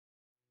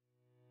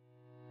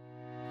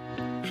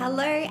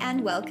Hello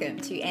and welcome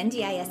to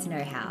NDIS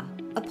Know-How,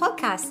 a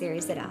podcast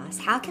series that asks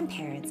how can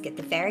parents get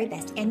the very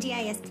best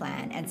NDIS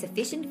plan and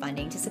sufficient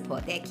funding to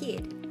support their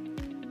kid.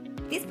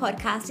 This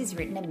podcast is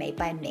written and made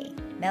by me,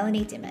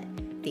 Melanie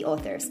Dimmitt, the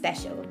author of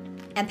Special,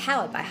 and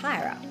powered by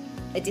HireUp,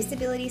 a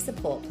disability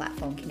support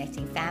platform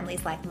connecting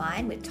families like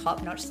mine with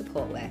top-notch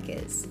support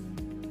workers.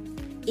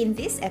 In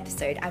this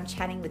episode, I'm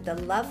chatting with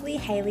the lovely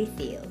Hayley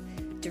Thiel,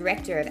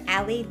 Director of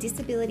ALI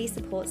Disability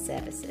Support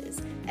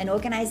Services, an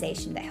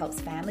organisation that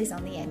helps families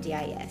on the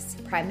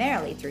NDIS,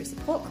 primarily through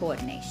support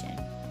coordination.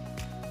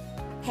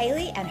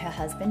 Hayley and her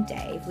husband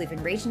Dave live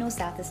in regional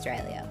South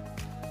Australia.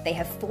 They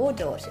have 4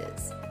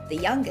 daughters, the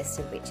youngest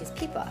of which is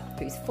Pippa,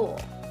 who's 4.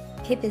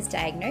 Pippa's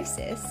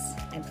diagnosis,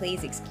 and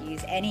please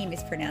excuse any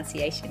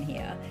mispronunciation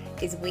here,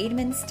 is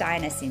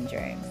Wiedemann-Steiner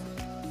syndrome.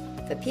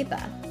 For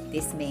Pippa,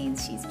 this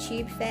means she's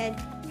tube-fed,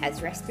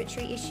 has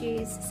respiratory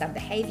issues, some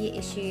behaviour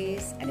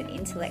issues, and an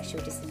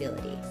intellectual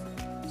disability.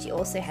 She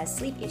also has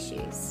sleep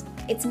issues.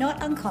 It's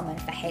not uncommon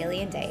for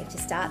Hayley and Dave to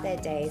start their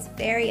days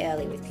very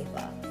early with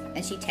Pippa,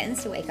 and she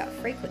tends to wake up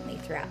frequently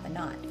throughout the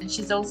night. And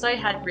she's also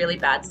had really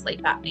bad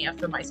sleep apnea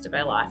for most of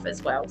her life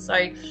as well.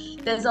 So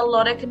there's a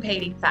lot of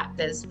competing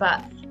factors,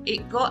 but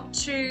it got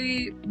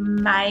to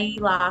May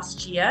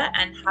last year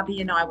and hubby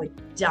and I were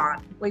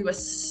done. We were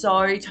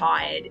so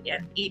tired,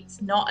 and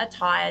it's not a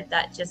tired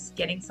that just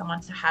getting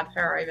someone to have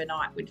her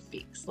overnight would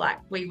fix. Like,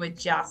 we were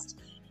just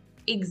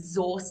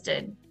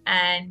exhausted,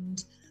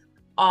 and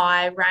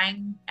I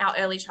rang our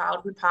early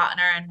childhood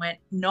partner and went,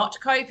 not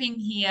coping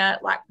here,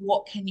 like,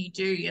 what can you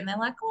do? And they're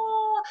like,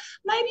 oh,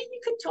 maybe you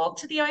could talk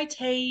to the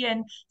OT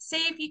and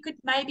see if you could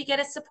maybe get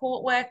a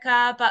support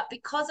worker, but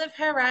because of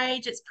her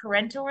age, it's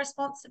parental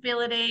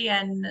responsibility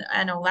and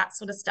all that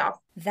sort of stuff.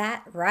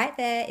 That right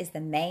there is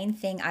the main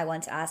thing I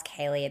want to ask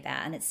Hayley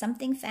about, and it's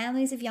something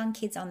families of young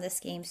kids on the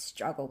scheme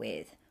struggle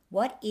with.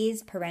 What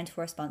is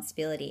parental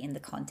responsibility in the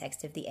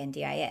context of the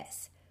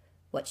NDIS?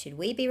 What should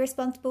we be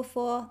responsible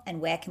for,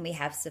 and where can we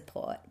have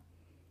support?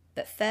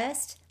 But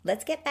first,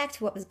 let's get back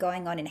to what was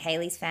going on in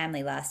Hayley's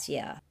family last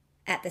year.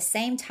 At the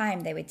same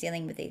time they were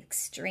dealing with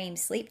extreme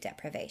sleep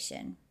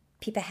deprivation,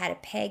 Pippa had a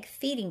PEG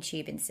feeding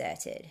tube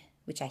inserted,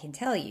 which I can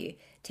tell you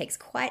takes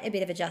quite a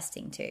bit of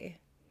adjusting to.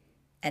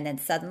 And then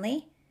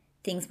suddenly,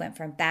 things went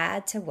from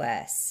bad to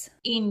worse.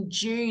 In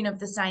June of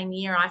the same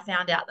year, I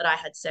found out that I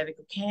had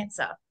cervical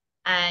cancer.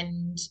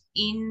 And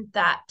in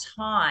that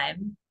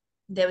time,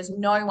 there was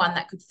no one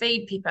that could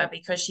feed Pippa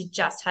because she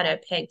just had her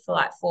PEG for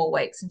like 4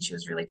 weeks and she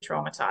was really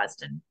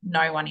traumatized, and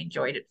no one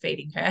enjoyed it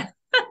feeding her.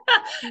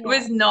 It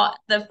was not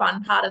the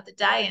fun part of the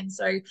day. And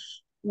so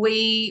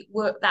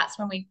that's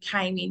when we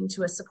came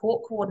into a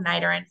support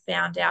coordinator and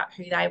found out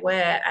who they were.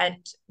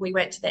 And we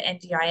went to the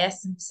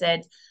NDIS and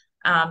said,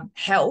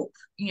 help,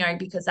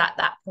 because at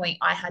that point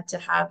I had to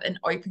have an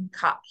open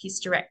cut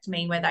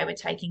hysterectomy where they were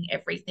taking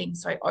everything.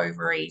 So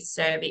ovaries,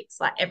 cervix,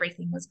 like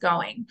everything was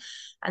going.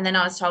 And then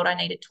I was told I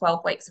needed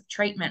 12 weeks of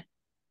treatment,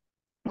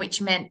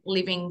 which meant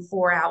living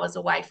 4 hours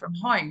away from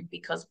home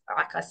because,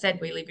 like I said,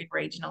 we live in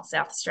regional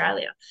South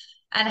Australia,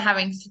 and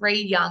having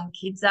 3 young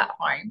kids at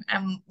home.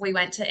 And we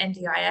went to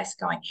NDIS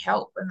going,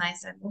 help. And they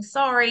said, well,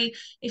 sorry,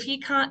 if you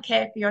can't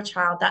care for your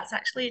child, that's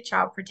actually a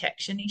child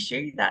protection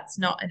issue. That's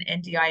not an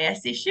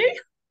NDIS issue.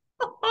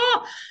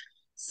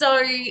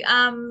 So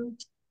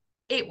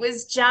it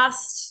was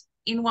just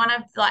in one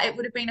of, like, it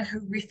would have been a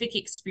horrific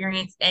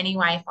experience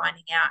anyway,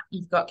 finding out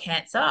you've got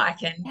cancer, I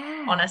can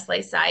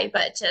honestly say,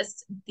 but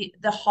just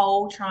the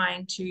whole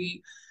trying to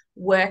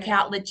work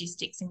out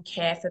logistics and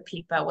care for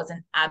Pippa was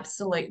an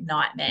absolute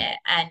nightmare.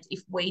 And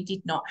if we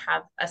did not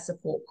have a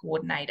support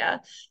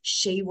coordinator,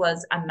 she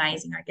was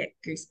amazing. I get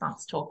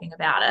goosebumps talking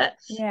about it.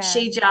 Yeah.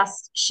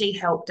 She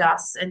helped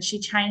us and she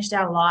changed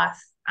our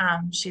life.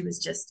 She was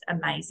just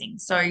amazing.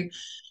 So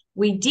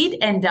we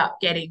did end up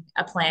getting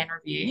a plan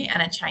review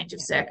and a change of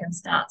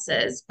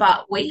circumstances,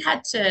 but we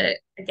had to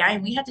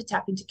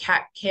tap into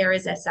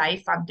Carers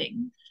SA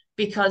funding,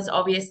 because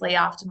obviously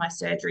after my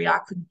surgery, I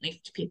couldn't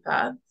lift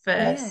Pippa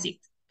for 6 to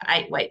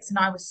 8 weeks, and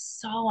I was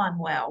so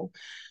unwell.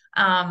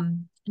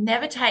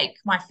 Never take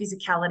my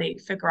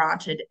physicality for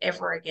granted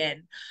ever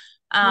again.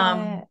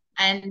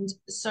 And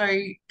so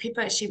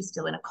Pippa, she was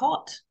still in a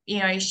cot.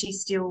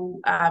 She's still,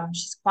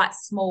 she's quite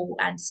small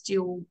and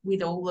still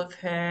with all of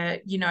her,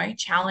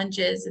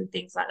 challenges and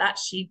things like that.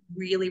 She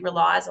really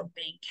relies on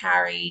being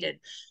carried, and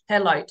her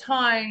low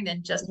tone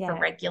and just for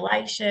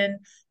regulation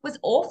was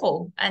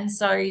awful. And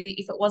so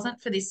if it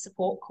wasn't for this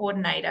support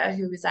coordinator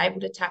who was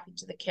able to tap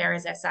into the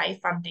Carers SA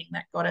funding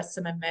that got us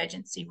some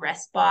emergency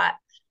respite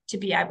to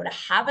be able to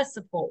have a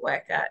support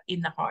worker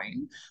in the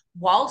home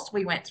whilst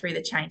we went through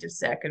the change of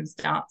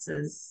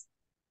circumstances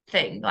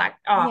thing,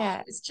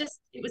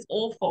 it was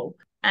awful.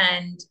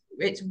 And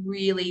it's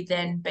really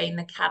then been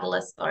the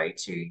catalyst, though,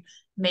 to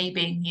me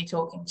being here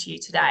talking to you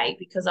today,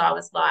 because I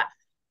was like,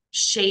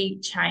 she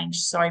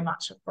changed so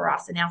much for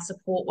us, and our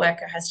support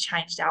worker has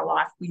changed our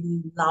life.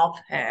 We love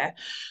her.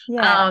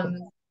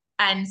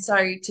 And so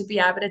to be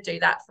able to do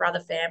that for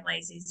other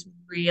families is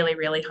really,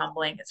 really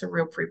humbling. It's a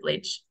real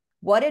privilege.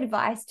 What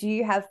advice do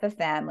you have for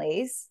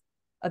families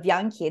of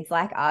young kids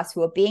like us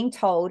who are being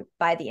told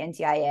by the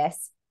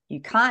NDIS, you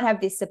can't have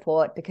this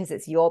support because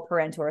it's your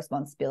parental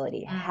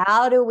responsibility?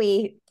 How do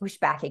we push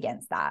back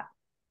against that?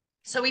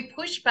 So we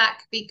push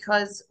back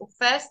because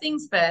first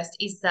things first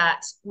is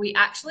that we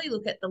actually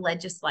look at the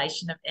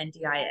legislation of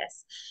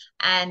NDIS,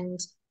 and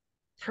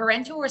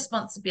parental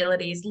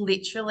responsibility is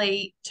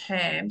literally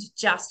termed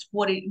just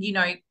what it,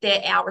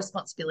 they're our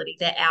responsibility.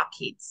 They're our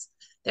kids.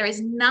 There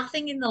is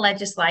nothing in the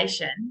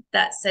legislation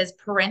that says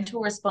parental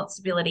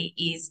responsibility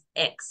is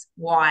X,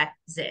 Y,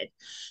 Z.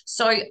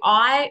 So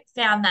I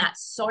found that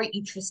so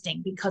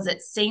interesting because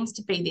it seems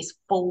to be this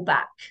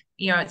fallback.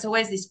 It's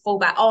always this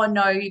fallback. Oh,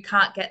 no, you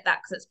can't get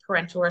that because it's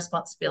parental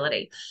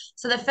responsibility.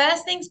 So the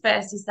first things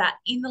first is that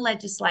in the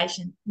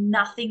legislation,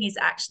 nothing is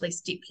actually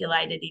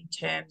stipulated in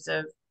terms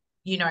of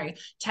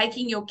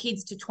taking your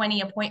kids to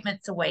 20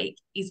 appointments a week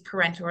is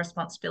parental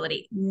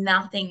responsibility.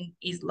 Nothing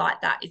is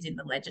like that is in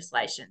the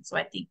legislation. So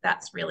I think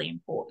that's really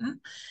important.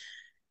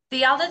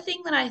 The other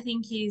thing that I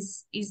think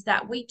is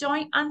that we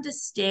don't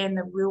understand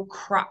the real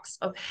crux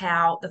of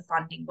how the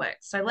funding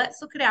works. So let's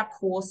look at our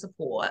core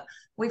support.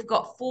 We've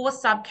got 4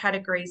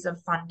 subcategories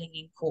of funding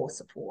in core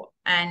support.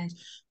 And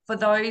for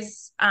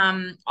those,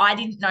 I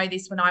didn't know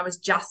this when I was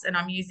and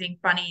I'm using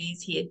funny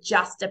ears here,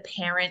 just a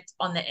parent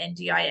on the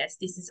NDIS.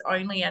 This is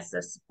only as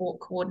a support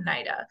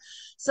coordinator.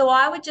 So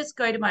I would just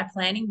go to my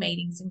planning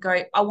meetings and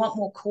go, I want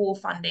more core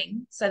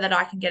funding so that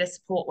I can get a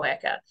support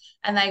worker.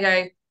 And they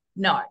go,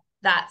 no.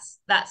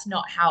 That's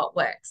not how it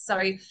works.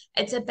 So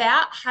it's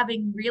about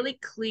having really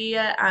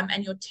clear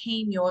and your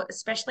team,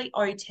 especially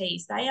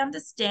OTs, they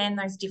understand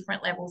those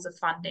different levels of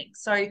funding.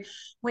 So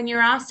when you're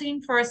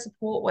asking for a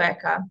support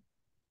worker,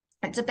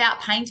 it's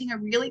about painting a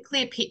really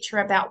clear picture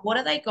about what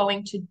are they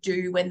going to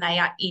do when they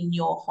are in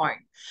your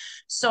home.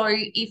 So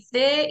if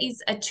there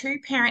is a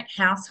 2-parent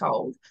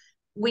household,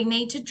 we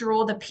need to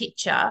draw the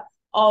picture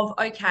of,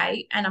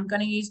 okay, and I'm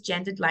going to use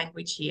gendered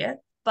language here,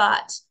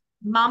 but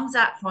mum's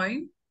at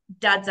home,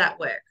 dad's at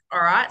work.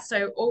 All right.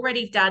 So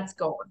already dad's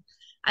gone.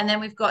 And then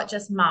we've got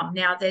just mum.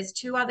 Now there's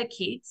 2 other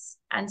kids.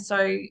 And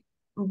so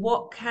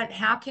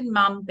how can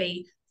mum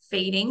be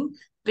feeding,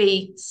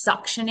 be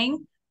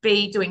suctioning,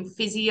 be doing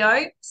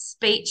physio,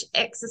 speech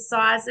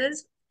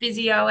exercises,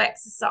 physio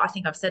exercise, I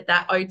think I've said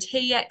that,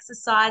 OT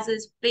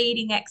exercises,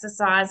 feeding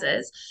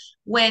exercises,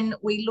 when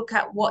we look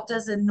at what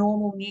does a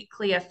normal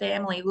nuclear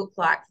family look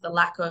like, for the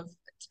lack of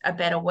a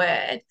better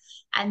word,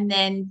 and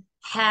then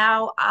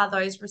how are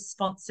those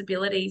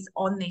responsibilities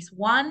on this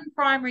one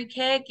primary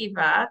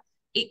caregiver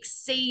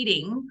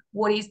exceeding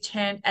what is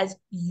termed as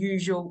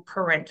usual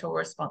parental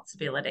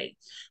responsibility.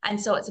 And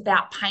so it's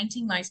about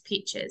painting those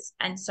pictures.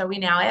 And so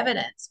in our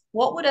evidence,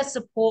 what would a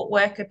support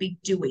worker be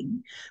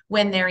doing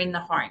when they're in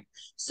the home?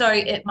 So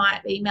it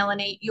might be,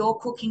 Melanie, you're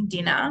cooking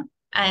dinner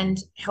and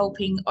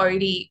helping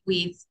Odie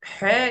with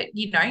her,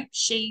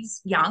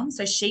 she's young,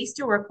 so she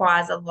still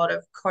requires a lot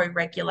of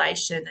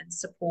co-regulation and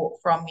support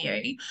from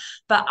you.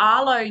 But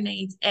Arlo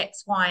needs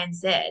X, Y, and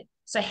Z.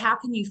 So how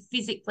can you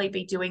physically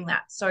be doing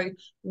that? So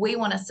we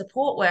want a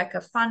support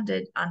worker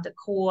funded under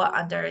core,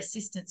 under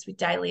assistance with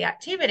daily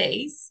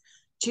activities,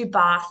 to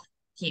bath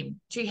him,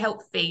 to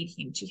help feed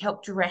him, to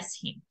help dress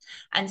him.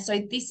 And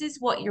so this is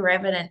what your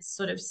evidence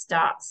sort of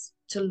starts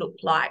to look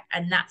like.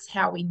 And that's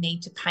how we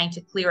need to paint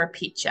a clearer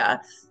picture,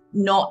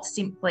 not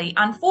simply,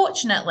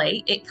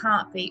 unfortunately, it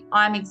can't be,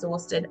 I'm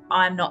exhausted,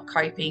 I'm not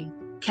coping,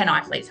 can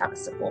I please have a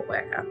support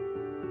worker?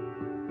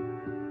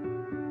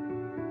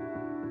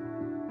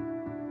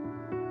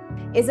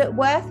 Is it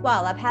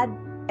worthwhile? I've had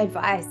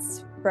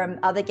advice from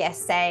other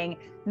guests saying,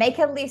 make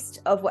a list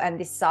of what, and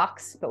this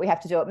sucks, but we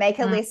have to do it. Make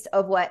a list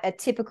of what a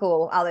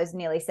typical, Arlo's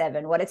nearly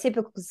 7, what a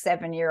typical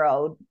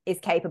 7-year-old is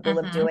capable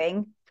of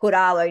doing. Put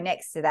Arlo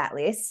next to that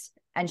list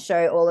and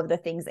show all of the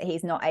things that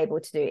he's not able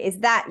to do. Is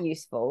that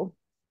useful?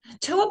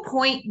 To a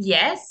point,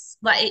 yes,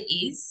 but it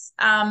is.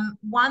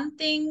 One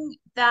thing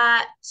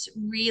that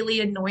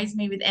really annoys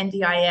me with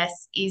NDIS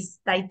is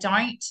they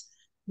don't,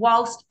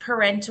 whilst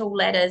parental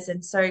letters,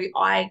 and so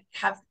I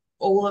have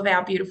all of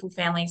our beautiful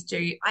families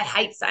do, I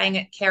hate saying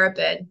it, carer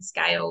burden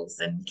scales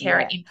and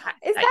carer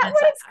impact Is statements. that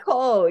what it's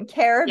called?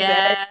 Carer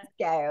burden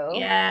scale?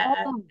 Yeah,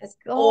 oh, it's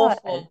God.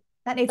 Awful.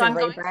 That needs so a I'm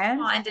rebrand. Going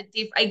to find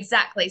a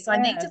exactly. So I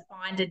need to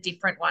find a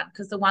different one,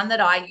 because the one that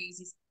I use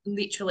is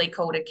literally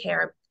called a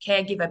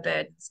caregiver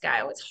burden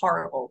scale. It's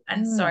horrible.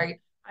 And so I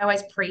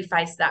always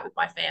preface that with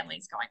my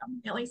families going,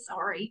 I'm really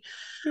sorry.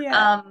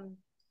 Yeah.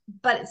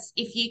 But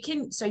if you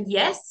can, so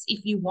yes,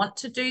 if you want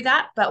to do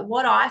that, but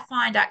what I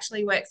find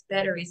actually works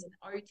better is an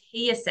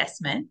OT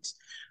assessment,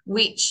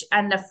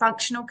 and a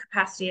functional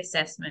capacity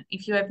assessment.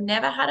 If you have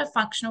never had a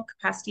functional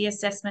capacity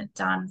assessment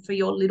done for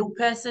your little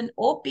person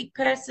or big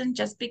person,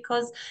 just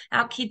because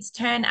our kids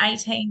turn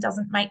 18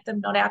 doesn't make them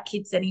not our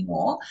kids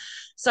anymore.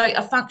 So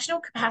a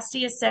functional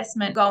capacity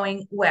assessment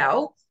going,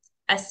 well,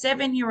 a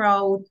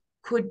 7-year-old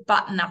could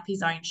button up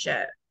his own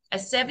shirt. A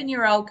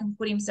 7-year-old can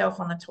put himself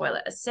on the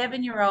toilet. A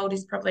 7-year-old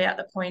is probably at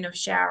the point of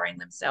showering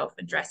themselves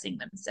and dressing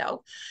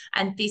themselves.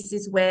 And this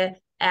is where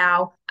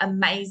our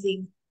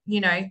amazing,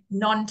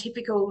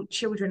 non-typical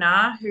children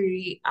are, who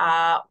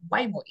are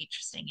way more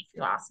interesting, if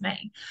you ask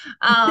me.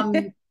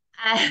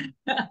 And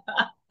life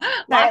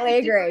Totally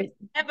is agree.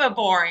 never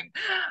boring.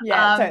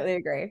 Yeah, totally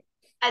agree.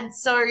 And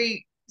so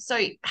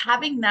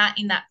having that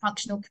in that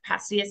functional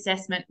capacity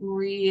assessment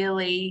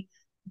really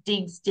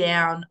digs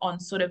down on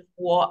sort of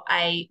what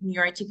a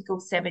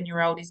neurotypical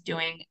 7-year-old is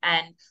doing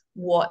and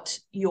what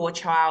your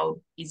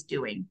child is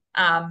doing.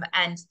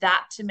 And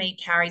that to me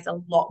carries a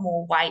lot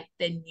more weight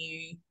than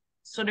you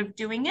sort of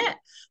doing it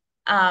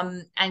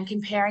and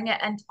comparing it.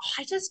 And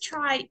I just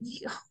try,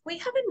 we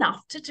have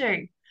enough to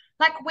do.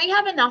 Like, we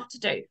have enough to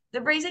do.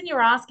 The reason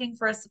you're asking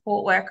for a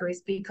support worker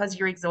is because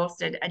you're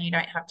exhausted and you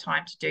don't have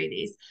time to do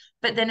this.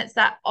 But then it's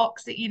that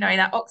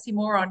that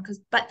oxymoron,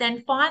 but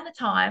then find the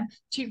time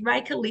to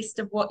make a list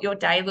of what your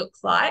day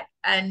looks like.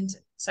 And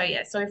so,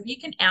 yeah, so if you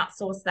can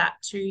outsource that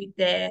to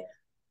their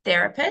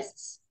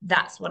therapists,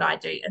 that's what I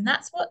do. And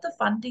that's what the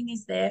funding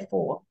is there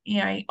for.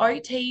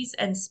 OTs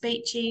and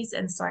speechies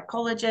and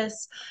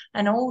psychologists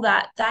and all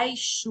that, they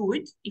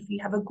should, if you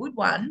have a good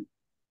one,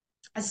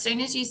 as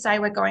soon as you say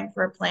we're going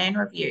for a plan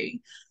review,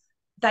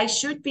 they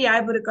should be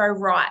able to go,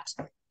 right,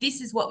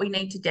 this is what we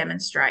need to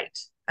demonstrate.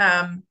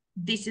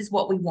 This is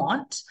what we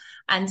want.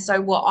 And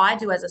so what I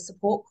do as a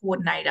support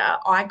coordinator,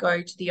 I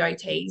go to the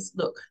OTs,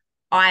 look,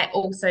 I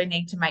also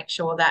need to make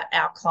sure that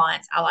our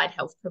clients, allied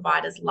health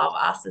providers, love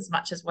us as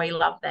much as we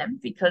love them,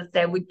 because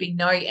there would be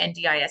no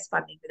NDIS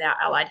funding without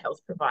allied health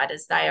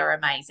providers. They are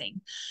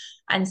amazing.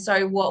 And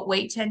so what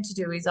we tend to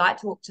do is I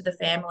talk to the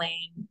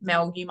family.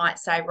 Mel, you might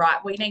say, right,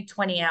 we need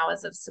 20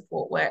 hours of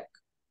support work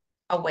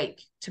a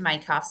week to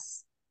make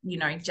us,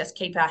 just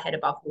keep our head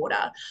above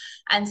water.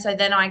 And so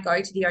then I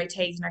go to the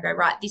OTs and I go,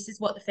 right, this is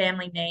what the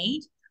family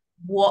need.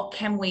 What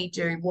can we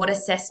do? What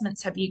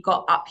assessments have you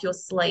got up your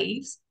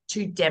sleeves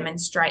to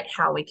demonstrate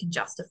how we can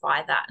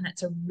justify that? And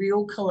it's a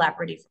real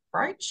collaborative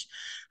approach.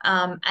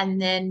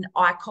 And then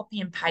I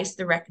copy and paste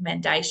the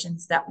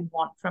recommendations that we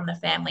want from the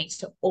family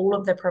to all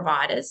of the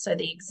providers. So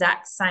the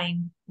exact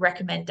same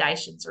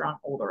recommendations are on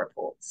all the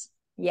reports.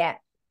 Yeah.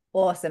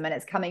 Awesome. And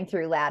it's coming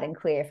through loud and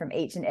clear from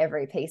each and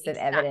every piece of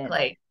evidence.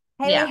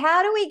 Hayley,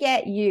 how do we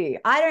get you?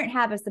 I don't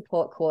have a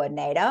support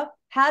coordinator.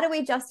 How do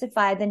we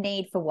justify the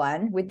need for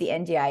one with the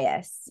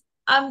NDIS?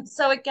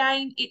 So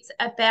again, it's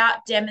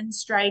about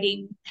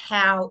demonstrating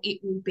how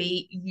it will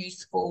be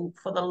useful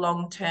for the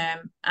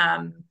long-term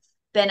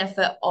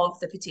benefit of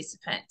the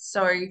participants.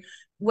 So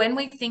when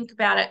we think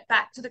about it,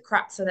 back to the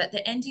crux of it,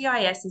 the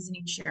NDIS is an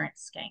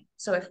insurance scheme.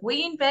 So if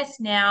we invest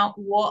now,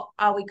 what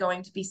are we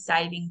going to be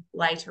saving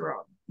later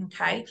on?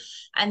 Okay.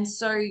 And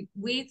so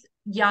with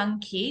young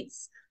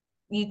kids,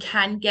 you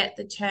can get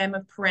the term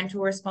of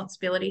parental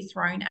responsibility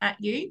thrown at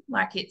you.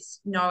 Like, it's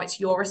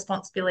your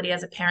responsibility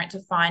as a parent to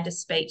find a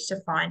speech, to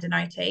find an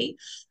OT.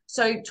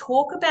 So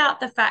talk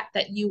about the fact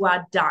that you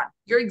are done.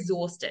 You're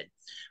exhausted.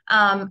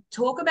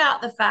 Talk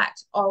about the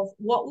fact of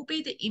what will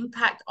be the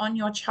impact on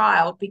your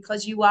child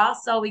because you are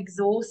so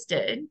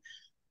exhausted.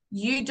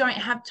 You don't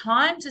have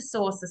time to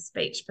source a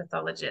speech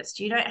pathologist.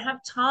 You don't have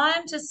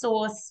time to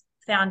source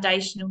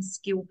foundational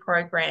skill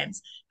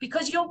programs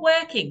because you're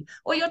working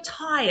or you're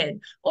tired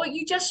or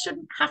you just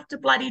shouldn't have to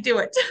bloody do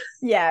it.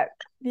 Yeah.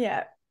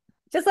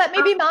 Just let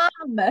me be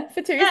mom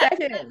for 2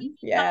 seconds.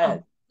 Yeah.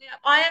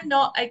 I am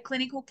not a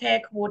clinical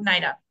care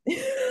coordinator.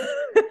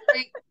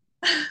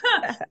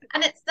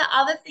 And it's the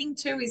other thing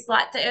too, is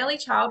like the early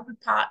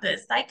childhood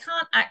partners, they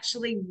can't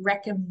actually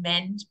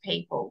recommend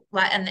people,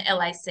 like, and the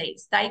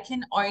LACs, they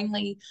can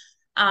only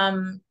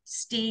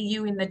steer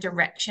you in the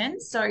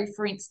direction. So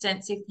for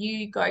instance, if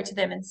you go to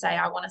them and say,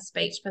 I want a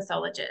speech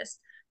pathologist,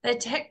 they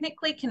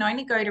technically can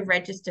only go to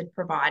registered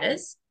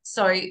providers.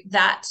 So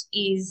that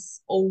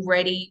is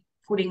already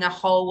putting a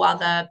whole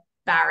other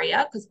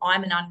barrier, because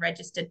I'm an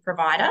unregistered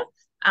provider.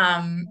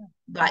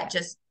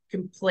 Just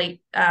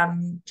complete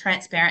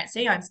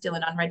transparency, I'm still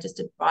an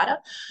unregistered provider.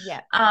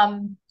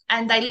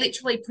 And they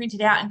literally print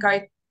it out and go,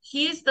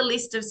 here's the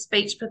list of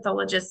speech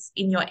pathologists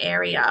in your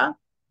area.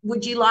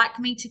 Would you like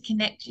me to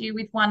connect you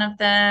with one of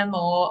them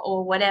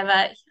or whatever? You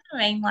know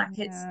what I mean? Like,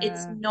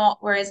 it's not,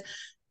 whereas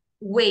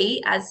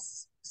we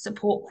as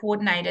support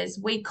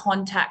coordinators, we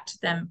contact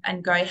them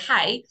and go,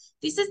 hey,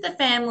 this is the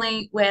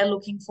family we're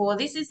looking for.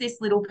 This is this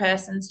little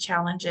person's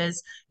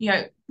challenges.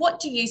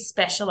 What do you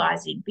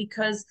specialize in?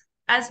 Because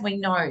as we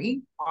know,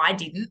 I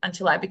didn't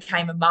until I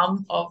became a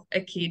mum of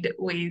a kid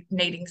with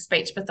needing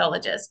speech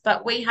pathologists,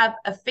 but we have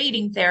a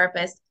feeding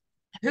therapist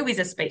who is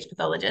a speech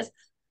pathologist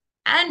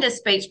and a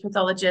speech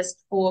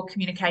pathologist for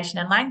communication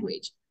and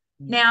language.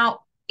 Now,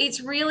 it's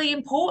really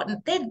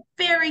important. They're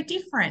very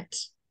different,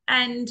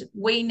 and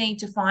we need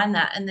to find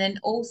that. And then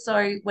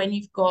also, when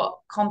you've got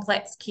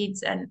complex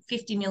kids and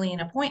 50 million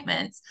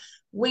appointments,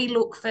 we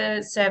look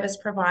for service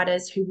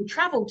providers who will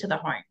travel to the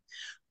home,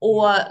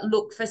 or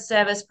look for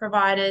service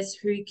providers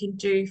who can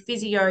do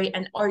physio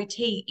and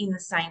OT in the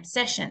same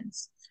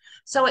sessions.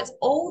 So it's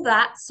all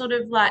that sort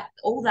of like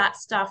all that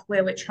stuff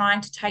where we're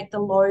trying to take the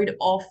load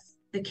off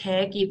the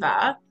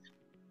caregiver,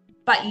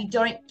 but you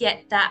don't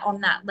get that on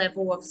that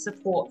level of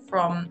support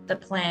from the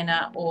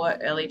planner or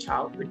early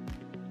childhood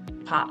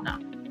partner.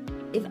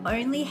 If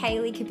only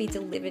Hayley could be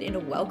delivered in a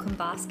welcome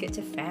basket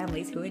to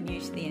families who are new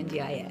to the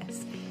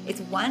NDIS.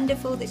 It's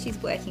wonderful that she's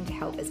working to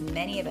help as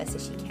many of us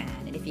as she can,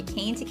 and if you're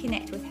keen to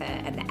connect with her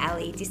and the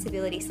ALI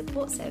Disability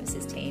Support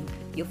Services team,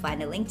 you'll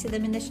find a link to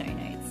them in the show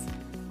notes.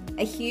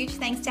 A huge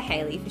thanks to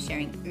Hayley for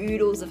sharing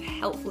oodles of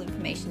helpful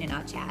information in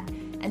our chat,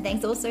 and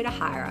thanks also to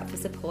HireUp for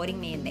supporting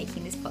me in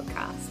making this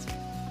podcast.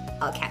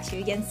 I'll catch you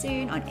again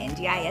soon on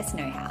NDIS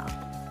Know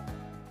How.